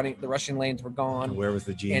 so the rushing lanes were gone. Where was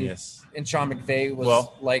the genius? And Sean McVay was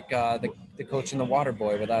like the coach in The Water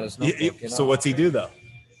Boy without his notebook. So what's he do though?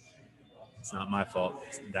 It's not my fault.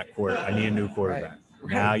 It's that quarterback. I need a new quarterback.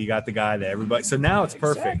 Right. Now you got the guy that everybody. So now it's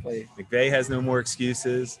perfect. Exactly. McVay has no more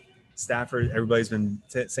excuses. Stafford, everybody's been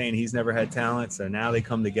saying he's never had talent. So now they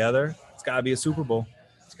come together. It's got to be a Super Bowl.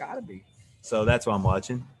 It's got to be. So that's what I'm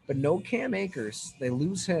watching. But no Cam Akers. They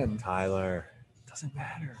lose him. Tyler. Doesn't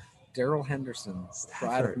matter. Daryl Henderson,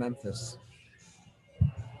 pride of Memphis.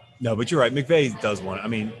 No, but you're right. McVay does want it. I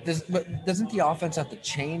mean, But doesn't the offense have to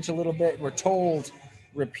change a little bit? We're told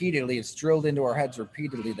repeatedly, it's drilled into our heads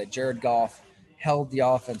repeatedly that Jared Goff held the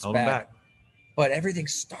offense hold him back. But everything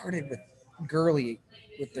started with Gurley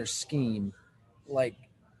with their scheme. Like,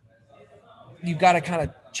 you got to kind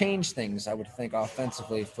of change things, I would think,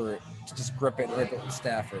 offensively for it to just grip it with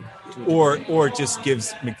Stafford. Or just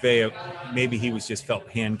gives McVay maybe he was just felt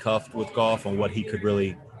handcuffed with Goff on what he could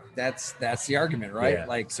really. That's the argument, right? Yeah.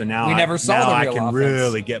 Like, so now we never saw now the I real can offense.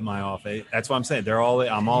 really get my off. That's what I'm saying.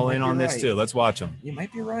 I'm all in on this right. too. Let's watch them. You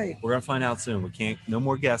might be right. We're gonna find out soon. We can't. No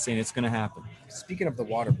more guessing. It's gonna happen. Speaking of The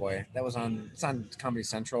Water Boy, it's on Comedy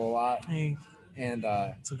Central a lot, Hey, and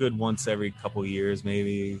it's a good once every couple years,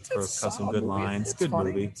 maybe for a some solid good movie. lines. It's Good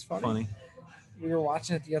funny. movie. It's funny. we were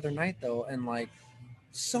watching it the other night though, and like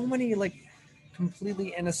so many like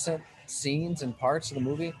completely innocent scenes and parts of the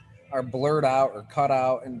movie are blurred out or cut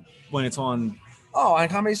out, and When it's on, on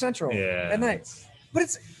Comedy Central yeah, at night. But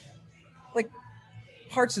it's like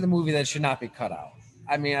parts of the movie that should not be cut out.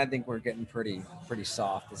 I mean, I think we're getting pretty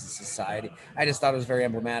soft as a society. I just thought it was very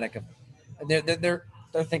emblematic of they're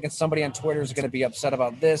thinking somebody on Twitter is going to be upset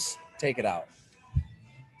about this. Take it out.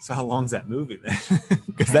 So how long's that movie then?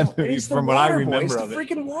 Because that movie, It's the from what I Water Boy. remember It's of the it,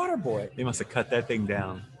 freaking Water Boy. they must have cut that thing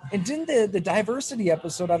down. And didn't the diversity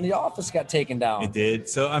episode on The Office got taken down? It did.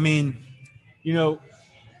 So I mean,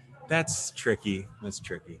 that's tricky. That's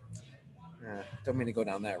tricky. Don't mean to go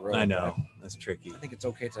down that road. I know but that's tricky. I think it's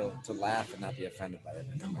okay to laugh and not be offended by it.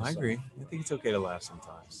 No, I agree. I think it's okay to laugh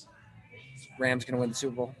sometimes. Rams going to win the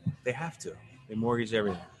Super Bowl? They have to. They mortgage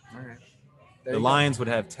everything. All right. The Lions would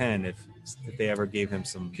have 10 if they ever gave him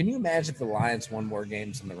some. Can you imagine if the Lions won more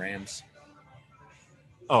games than the Rams?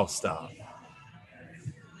 Oh, stop.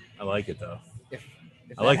 I like it though. If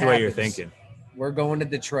I like that the way you're happens, thinking. We're going to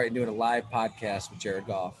Detroit and doing a live podcast with Jared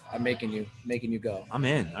Goff. I'm making you go. I'm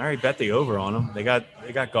in. I already bet the over on them. They got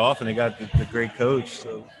Goff and they got the great coach.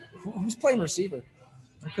 So Who's playing receiver?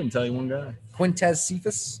 I couldn't tell you one guy. Quintez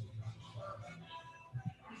Cephas?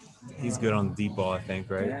 He's good on the deep ball, I think,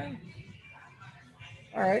 right? Yeah.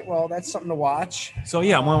 All right. Well, that's something to watch. So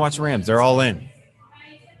yeah, I'm gonna watch the Rams. They're all in.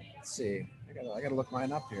 Let's see. I gotta look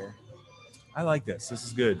mine up here. I like this. This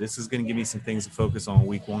is good. This is gonna give me some things to focus on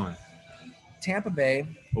week 1. Tampa Bay.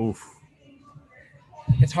 Oof.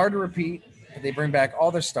 It's hard to repeat, but they bring back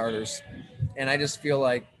all their starters, and I just feel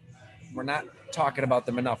like we're not talking about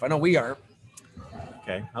them enough. I know we aren't.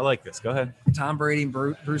 Okay, I like this. Go ahead. Tom Brady and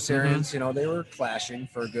Bruce Arians, they were clashing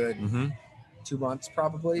for a good Mm-hmm. 2 months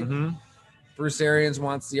probably. Mm-hmm. Bruce Arians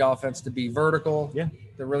wants the offense to be vertical. Yeah.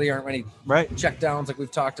 There really aren't many Right. check downs like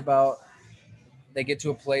we've talked about. They get to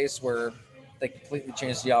a place where They completely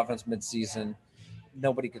changed the offense midseason.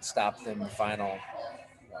 Nobody could stop them in the final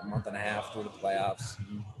month and a half through the playoffs.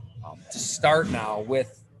 To start now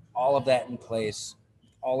with all of that in place,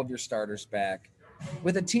 all of your starters back,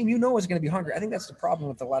 with a team is going to be hungry. I think that's the problem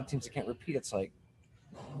with a lot of teams that can't repeat. It's like,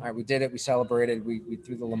 all right, we did it. We celebrated. We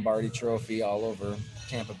threw the Lombardi Trophy all over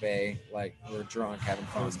Tampa Bay. Like, we're drunk, having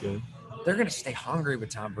fun. That was good. They're going to stay hungry with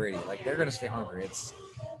Tom Brady. Like, they're going to stay hungry.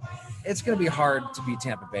 It's going to be hard to beat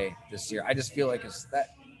Tampa Bay this year. I just feel like it's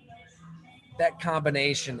that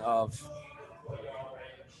combination of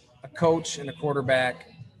a coach and a quarterback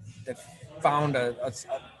that found that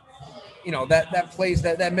plays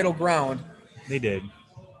that middle ground. They did.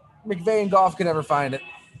 McVay and Goff could never find it.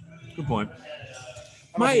 Good point.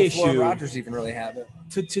 My issue, Rodgers even really have it.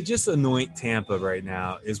 To just anoint Tampa right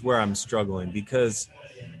now is where I'm struggling, because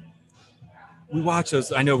we watch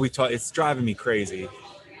those. I know we talk. It's driving me crazy.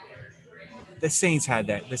 The Saints had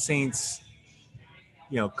that. The Saints,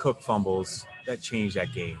 Cook fumbles that changed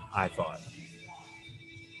that game. I thought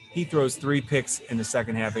he throws 3 picks in the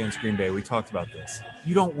second half against Green Bay. We talked about this.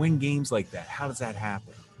 You don't win games like that. How does that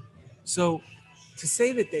happen? So to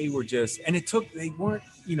say that they were they weren't,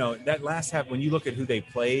 that last half, when you look at who they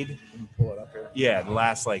played, pull it up here. Yeah, the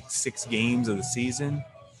last 6 games of the season,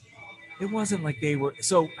 it wasn't like they were.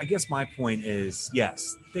 So I guess my point is,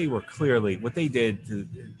 yes, they were clearly what they did.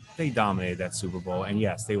 They dominated that Super Bowl, and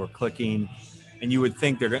yes, they were clicking. And you would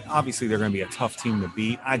think they're going to be a tough team to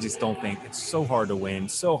beat. I just don't think it's so hard to win,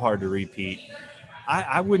 so hard to repeat.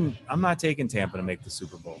 I'm not taking Tampa to make the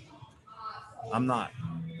Super Bowl. I'm not.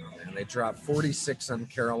 And they dropped 46 on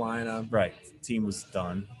Carolina. Right. The team was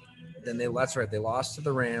done. Then they lost to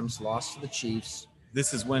the Rams, lost to the Chiefs.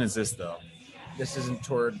 When is this though? This isn't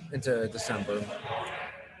into December.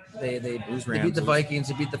 They Rams, beat the Vikings,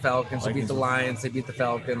 they beat the Falcons, they beat the Lions, they beat the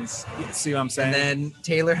Falcons. See what I'm saying? And then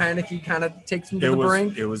Taylor Heineke kind of takes them to the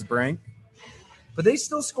brink. It was brink. But they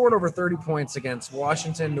still scored over 30 points against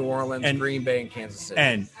Washington, New Orleans, Green Bay, and Kansas City.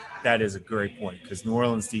 And that is a great point, because New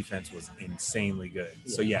Orleans defense was insanely good.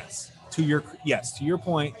 Yeah. So yes, to your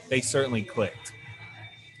point, they certainly clicked.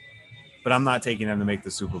 But I'm not taking them to make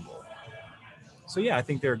the Super Bowl. So yeah, I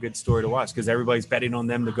think they're a good story to watch, because everybody's betting on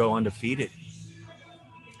them to go undefeated.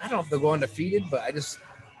 I don't know if they'll go undefeated, but I just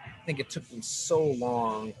think it took them so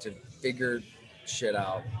long to figure shit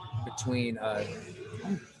out between a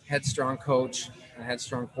headstrong coach and a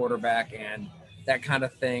headstrong quarterback, and that kind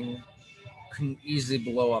of thing can easily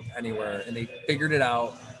blow up anywhere. And they figured it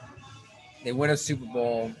out. They win a Super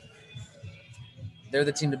Bowl. They're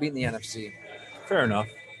the team to beat in the NFC. Fair enough.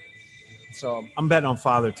 So I'm betting on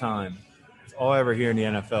Father Time. It's all I ever hear in the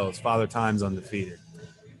NFL is Father Time's undefeated.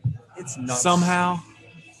 It's nuts. Somehow.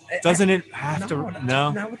 Doesn't it have to?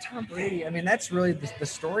 No. Not with Tom Brady. I mean, that's really the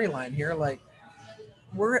storyline here. Like,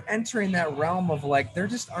 we're entering that realm of there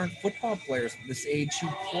just aren't football players at this age who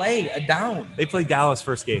play a down. They played Dallas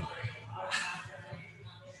first game.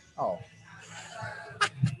 Oh.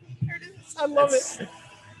 I love it.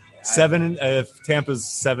 Tampa's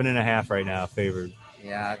 7.5 right now, favored.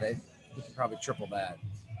 Yeah, they could probably triple that.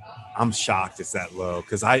 I'm shocked it's that low,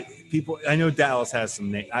 because I know Dallas has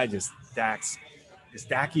some. Is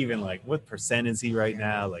Dak even what percent is he right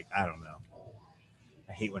now? I don't know.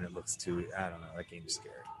 I hate when it looks too. I don't know. That game's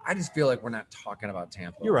scary. I just feel like we're not talking about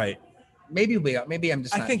Tampa. You're right. Maybe I'm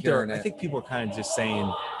just. I think people are kind of just saying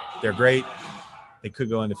they're great. They could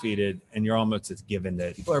go undefeated, and you're almost given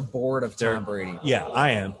that people are bored of Tom Brady. Yeah,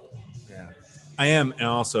 I am. Yeah, I am, and I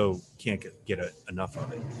also can't get enough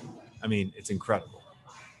of it. I mean, it's incredible.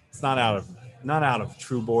 It's not out of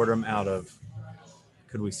true boredom. Out of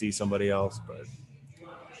could we see somebody else? But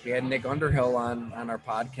we had Nick Underhill on our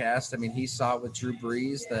podcast. I mean, he saw it with Drew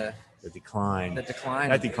Brees. The decline. That decline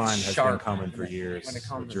has been coming for years. When it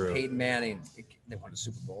comes to Peyton Manning, they won a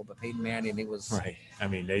Super Bowl, but Peyton Manning, it was right. I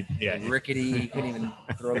mean, rickety. He couldn't even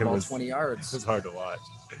throw the ball 20 yards. It was hard to watch.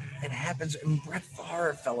 It happens. And Brett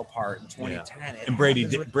Favre fell apart in 2010. Yeah. And Brady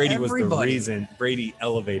was the reason. Brady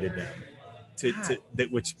elevated them to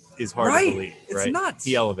that, which is hard to believe. Right? It's nuts.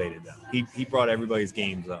 He elevated them. He brought everybody's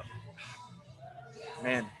games up.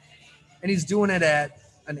 Man, and he's doing it at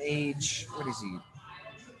an age. What is he?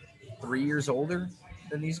 3 years older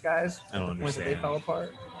than these guys? I don't understand. When they fell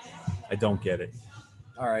apart? I don't get it.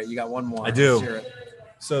 All right, you got one more. I do. Let's hear it.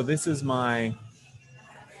 So this is I'm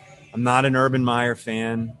not an Urban Meyer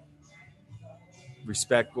fan.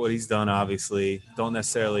 Respect what he's done, obviously.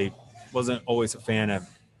 Wasn't always a fan of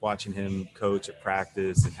watching him coach at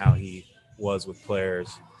practice and how he was with players.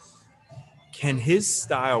 Can his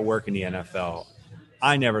style work in the NFL?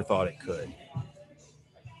 I never thought it could.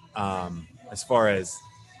 As far as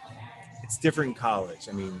it's different in college.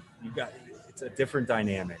 I mean, it's a different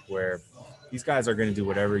dynamic where these guys are going to do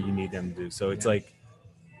whatever you need them to do. So it's like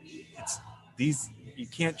you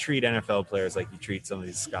can't treat NFL players like you treat some of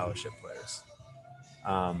these scholarship players.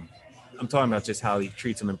 I'm talking about just how he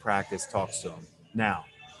treats them in practice, talks to them. Now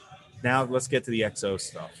let's get to the XO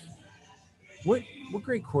stuff. What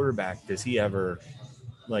great quarterback does he ever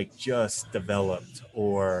like just developed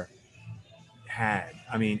or had?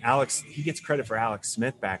 I mean, he gets credit for Alex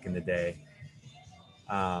Smith back in the day.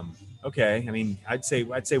 Okay, I mean, I'd say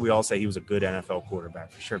we all say he was a good NFL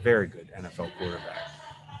quarterback for sure, very good NFL quarterback.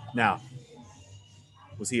 Now,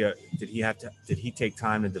 did he take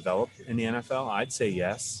time to develop in the NFL? I'd say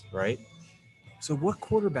yes, right? So what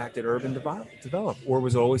quarterback did Urban develop? Or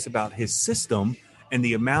was it always about his system and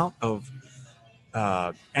the amount of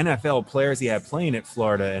NFL players he had playing at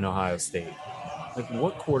Florida and Ohio State? Like,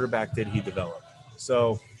 what quarterback did he develop?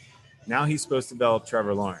 So now he's supposed to develop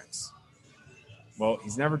Trevor Lawrence. Well,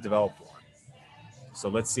 he's never developed one. So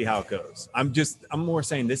let's see how it goes. I'm more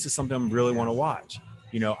saying this is something I really want to watch.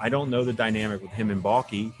 You know, I don't know the dynamic with him and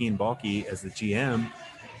Balky. He and Balky as the GM,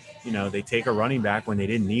 you know, they take a running back when they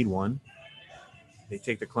didn't need one. They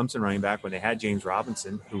take the Clemson running back when they had James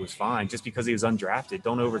Robinson, who was fine. Just because he was undrafted,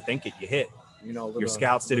 don't overthink it. You hit. You know, your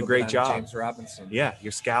scouts did a great job. James Robinson. Yeah,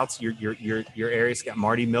 your scouts, your area scout,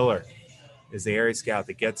 Marty Miller is the area scout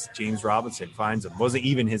that gets James Robinson, finds him. Wasn't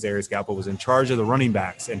even his area scout, but was in charge of the running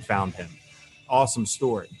backs and found him. Awesome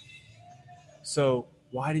story. So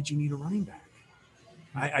why did you need a running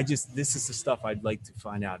back? This is the stuff I'd like to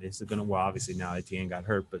find out. Is it going to, well, obviously now Etienne got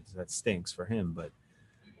hurt, but that stinks for him. But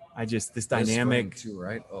this dynamic too,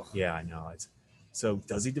 right? Oh. Yeah, I know. So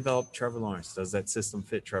does he develop Trevor Lawrence? Does that system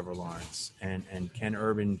fit Trevor Lawrence? And can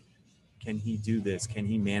Urban, can he do this? Can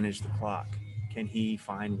he manage the clock? Can he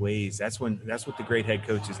find ways? That's what the great head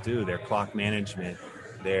coaches do. Their clock management,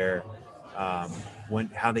 their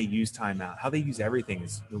how they use timeout, how they use everything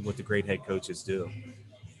is what the great head coaches do.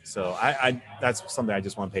 So that's something I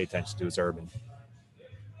just want to pay attention to is Urban.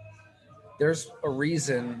 There's a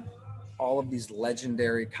reason all of these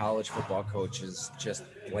legendary college football coaches just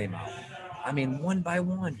flame out. I mean, one by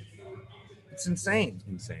one. It's insane.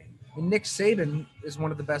 And Nick Saban is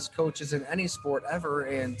one of the best coaches in any sport ever,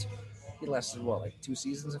 and he lasted, 2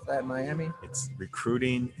 seasons, if that, in Miami? It's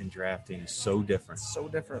recruiting and drafting so different. So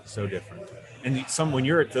different. And when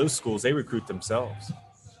you're at those schools, they recruit themselves.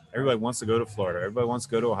 Everybody wants to go to Florida. Everybody wants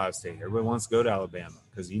to go to Ohio State. Everybody wants to go to Alabama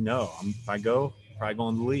because, if I go, I'm probably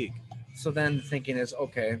going to the league. So then the thinking is,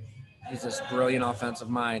 okay, he's this brilliant offensive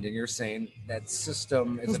mind, and you're saying that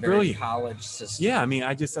system is a very brilliant college system. Yeah, I mean,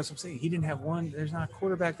 that's what I'm saying. He didn't have one. There's not a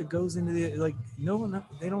quarterback that goes into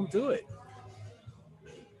they don't do it.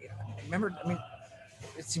 Remember,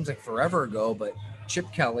 it seems like forever ago, but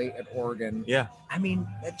Chip Kelly at Oregon. Yeah. I mean,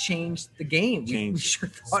 that changed the game. We sure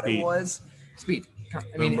thought Speed. It was speed.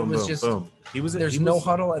 Boom, it was just boom. There's no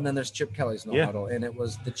huddle, and then there's Chip Kelly's no huddle, and it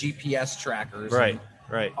was the GPS trackers. Right.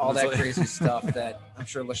 All that crazy stuff that I'm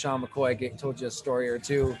sure LaShawn McCoy told you a story or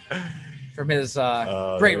two from his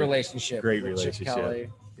great relationship with Chip Kelly.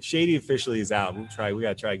 Shady officially is out. We got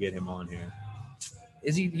to try to get him on here.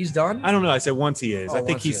 Is he's done? I don't know. I said once he is. I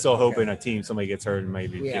think he's still hoping somebody gets hurt and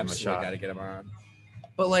maybe we give him a shot. Got to get him on.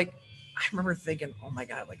 But I remember thinking, oh my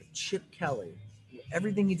God, if Chip Kelly,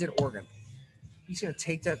 everything he did at Oregon, he's going to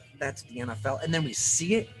take that to the NFL, and then we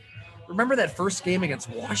see it. Remember that first game against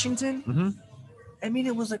Washington? Mm-hmm. I mean,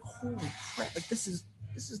 it was like, holy crap! This is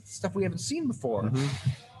stuff we haven't seen before. Mm-hmm.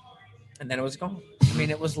 And then it was gone. I mean,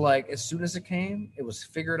 it was like as soon as it came, it was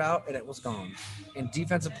figured out and it was gone. And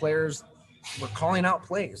defensive players were calling out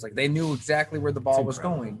plays. They knew exactly where the ball was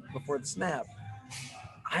going before the snap.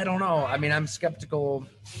 I don't know. I mean, I'm skeptical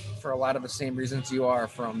for a lot of the same reasons you are,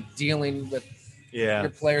 from dealing with your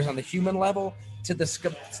players on the human level to the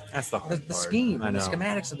scheme and the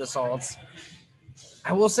schematics of this all.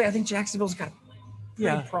 I will say, I think Jacksonville's got a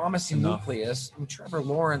pretty promising nucleus. I mean, Trevor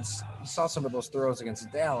Lawrence, you saw some of those throws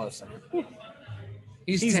against Dallas.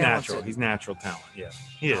 He's natural. He's natural talent. Yeah,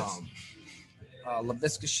 he is.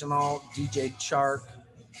 Laviska Shenault, DJ Chark,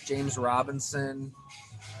 James Robinson.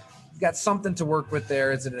 Got something to work with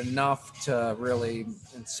there. Is it enough to really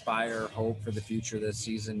inspire hope for the future this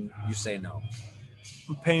season? You say no.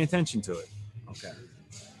 I'm paying attention to it. Okay.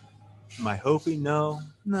 Am I hoping no?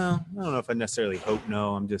 No. I don't know if I necessarily hope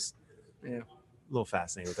no. I'm just a little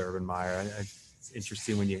fascinated with Urban Meyer. It's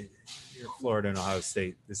interesting when you're Florida and Ohio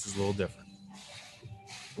State. This is a little different.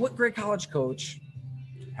 What great college coach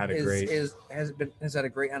has had a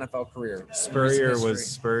great NFL career? Spurrier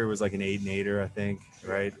was like an 8-and-8er, I think,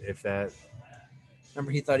 right? If that.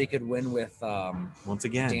 Remember, he thought he could win with once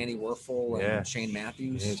again Danny Werfel and Shane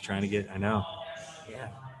Matthews. Yeah, he's trying to get. I know. Yeah,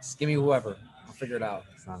 just give me whoever. figure it out.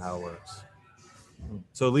 That's not how it works.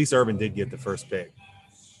 So at least Urban did get the first pick.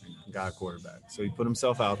 Got a quarterback. So he put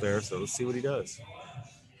himself out there. So let's see what he does.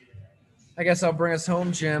 I guess I'll bring us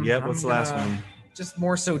home, Jim. Yep, what's the last one? Just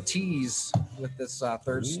more so tease with this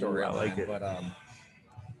third story. I like it. But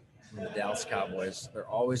the Dallas Cowboys, they're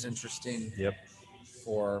always interesting. Yep.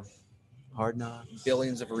 For Hard Knocks.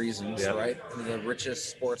 Billions of reasons, Yep. right? They're the richest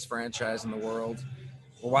sports franchise in the world.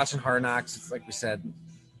 We're watching Hard Knocks. It's like we said,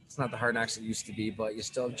 it's not the Hard Knocks it used to be, but you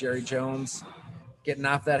still have Jerry Jones getting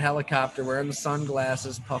off that helicopter, wearing the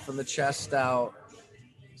sunglasses, puffing the chest out,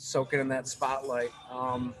 soaking in that spotlight.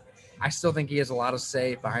 I still think he has a lot of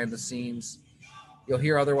say behind the scenes. You'll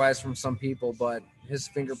hear otherwise from some people, but his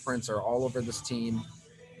fingerprints are all over this team.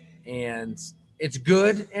 And it's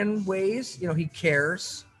good in ways. You know, he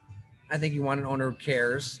cares. I think you want an owner who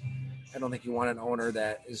cares. I don't think you want an owner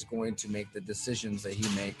that is going to make the decisions that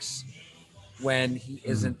he makes when he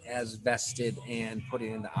isn't as vested and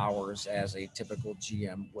putting in the hours as a typical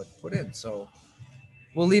GM would put in. So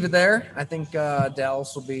we'll leave it there. I think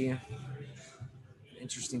Dallas will be an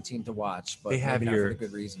interesting team to watch, but they have maybe not for the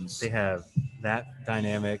good reasons. They have that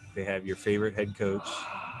dynamic. They have your favorite head coach.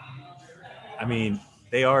 I mean,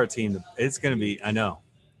 they are a team. It's going to be, I know.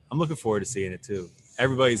 I'm looking forward to seeing it too.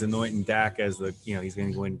 Everybody's anointing Dak as he's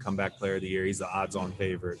going to win comeback player of the year. He's the odds-on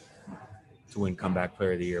favorite to win comeback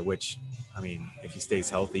player of the year, which, I mean, if he stays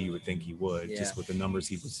healthy, you would think he would, just with the numbers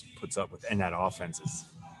he puts up with. And that offense is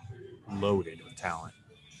loaded with talent.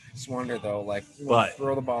 Just wonder, though,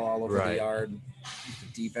 throw the ball all over the yard,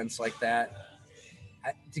 the defense like that.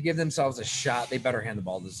 To give themselves a shot, they better hand the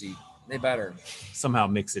ball to Zeke. They better. Somehow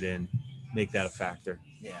mix it in, make that a factor.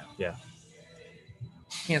 Yeah.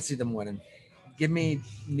 Can't see them winning. Give me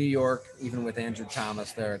New York, even with Andrew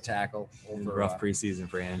Thomas there at tackle. Over, rough preseason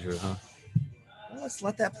for Andrew, huh? Well, let's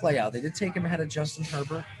let that play out. They did take him ahead of Justin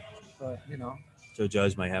Herbert, but, Joe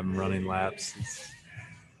Judge might have him running laps. He's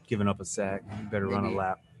giving up a sack. You better run a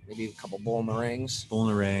lap. Maybe a couple bull in the rings. Bull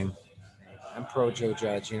in the ring. I'm pro Joe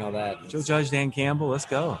Judge. You know that. Joe Judge, Dan Campbell. Let's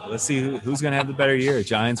go. Let's see who's going to have the better year,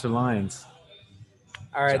 Giants or Lions.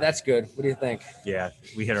 All right, that's good. What do you think? Yeah,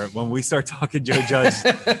 we hit when we start talking Joe Judge,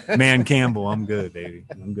 man Campbell, I'm good, baby.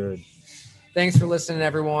 I'm good. Thanks for listening,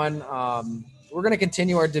 everyone. We're going to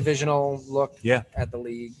continue our divisional look at the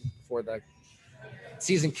league before the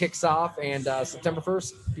season kicks off. And September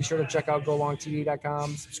 1st, be sure to check out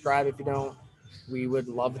golongtv.com. Subscribe if you don't. We would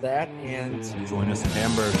love that. And join us in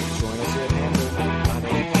Hamburg. Join us here in Hamburg.